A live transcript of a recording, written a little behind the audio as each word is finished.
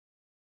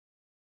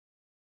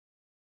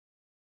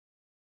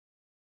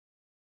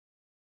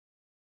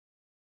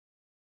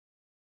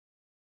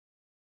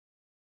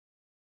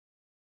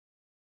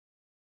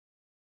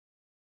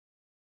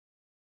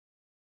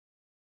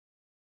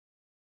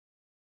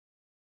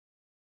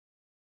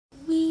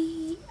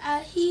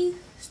He's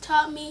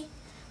taught me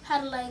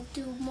how to like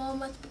do more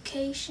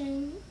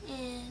multiplication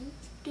and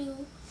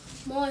do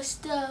more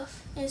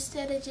stuff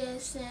instead of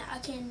just saying I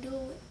can't do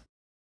it.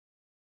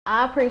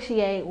 I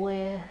appreciate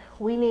when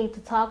we need to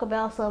talk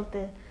about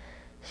something,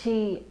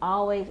 she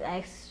always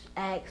asks,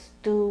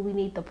 do we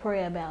need to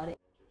pray about it?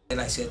 They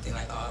like said things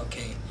like, oh,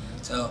 okay.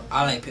 So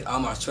I like put all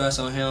my trust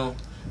on him,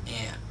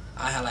 and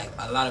I have like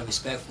a lot of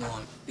respect for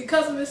him.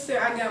 Because of Mr.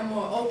 I got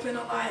more open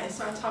a lot and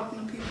started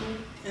talking to people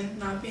and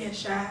not being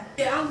shy.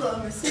 Yeah, I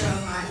love Mr. a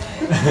lot.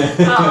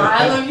 Oh,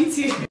 I love you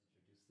too.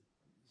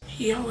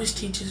 He always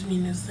teaches me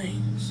new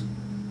things.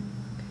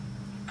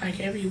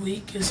 Like every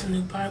week is a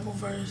new Bible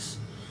verse,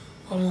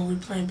 or when we're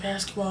playing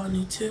basketball, a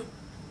new tip.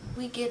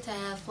 We get to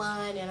have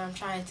fun, and I'm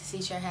trying to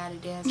teach her how to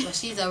dance, but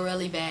she's a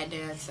really bad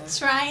dancer.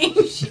 Trying.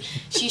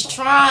 She's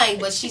trying,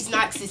 but she's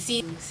not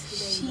succeeding.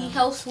 She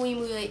helps me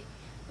with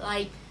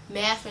like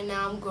math, and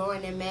now I'm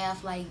growing in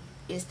math. Like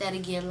instead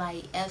of getting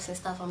like F's and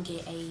stuff, I'm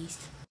getting A's.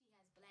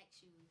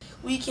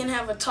 We can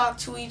have a talk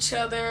to each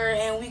other,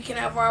 and we can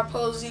have our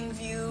opposing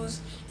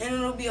views, and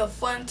it'll be a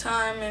fun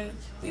time, and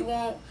we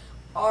won't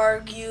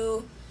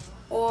argue,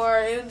 or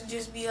it'll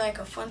just be like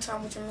a fun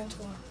time with your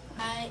mentor.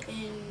 I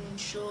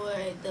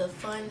enjoy the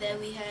fun that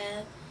we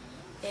have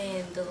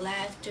and the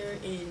laughter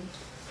and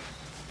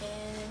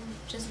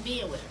just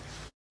being with her.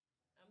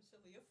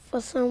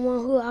 For someone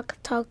who I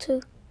could talk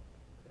to,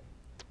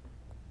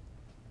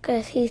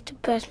 because he's the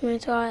best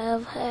mentor I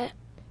ever had.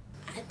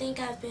 I think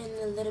I've been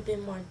a little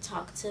bit more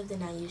talkative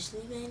than I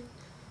usually been,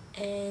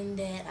 and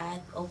that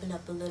I've opened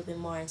up a little bit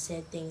more and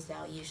said things that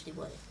I usually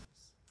wouldn't.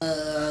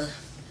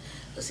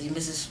 Let's see,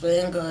 Mrs.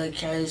 Springer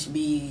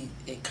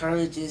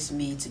encourages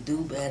me to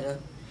do better,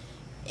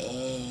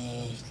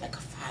 and like a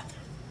father.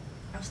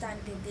 I'm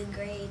starting to get good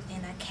grades,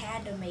 and I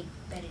kind of make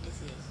better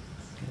decisions.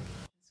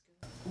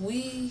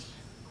 We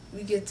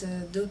get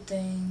to do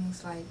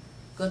things like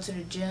go to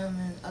the gym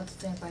and other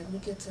things. Like we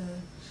get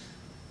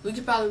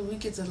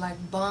to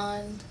like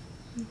bond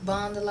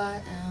a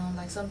lot. And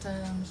like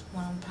sometimes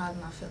when I'm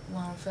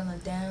feeling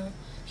down,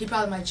 he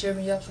probably might cheer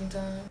me up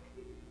sometimes.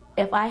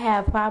 If I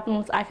have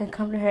problems, I can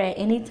come to her at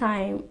any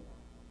time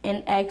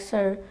and ask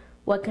her,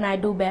 what can I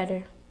do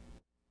better?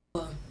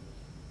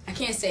 I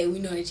can't say we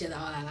know each other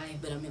all our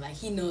life, but I mean, like,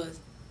 he knows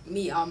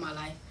me all my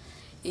life.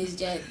 It's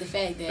just the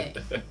fact that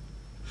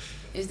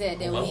we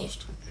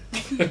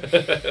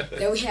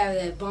have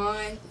that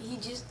bond. He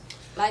just,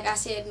 like I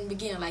said in the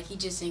beginning, like he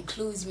just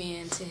includes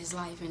me into his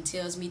life and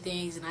tells me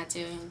things, and I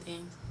tell him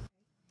things.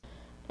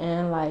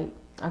 And like,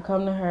 I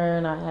come to her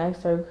and I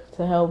ask her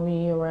to help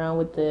me around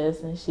with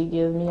this, and she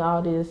gives me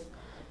all these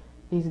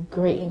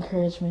great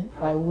encouragement.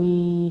 Like,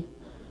 we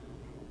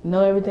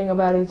know everything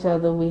about each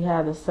other. We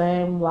have the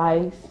same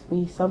likes.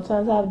 We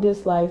sometimes have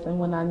dislikes, and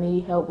when I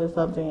need help with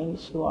something,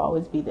 she will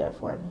always be there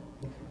for me.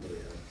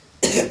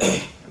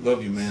 I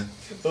love you, man.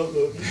 I love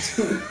you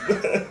too.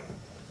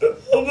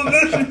 I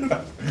miss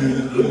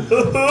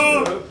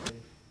you.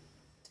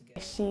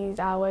 She's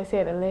always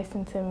here to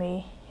listen to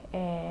me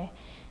and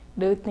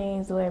do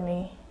things with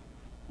me,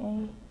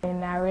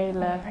 and I really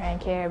love her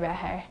and care about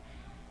her,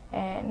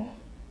 and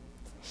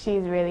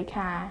she's really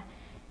kind,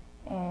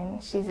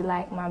 and she's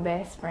like my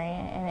best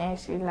friend and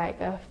actually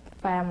like a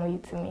family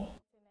to me.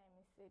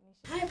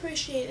 I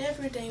appreciate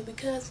everything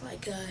because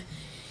like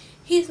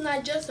he's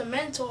not just a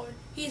mentor,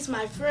 he's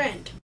my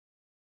friend.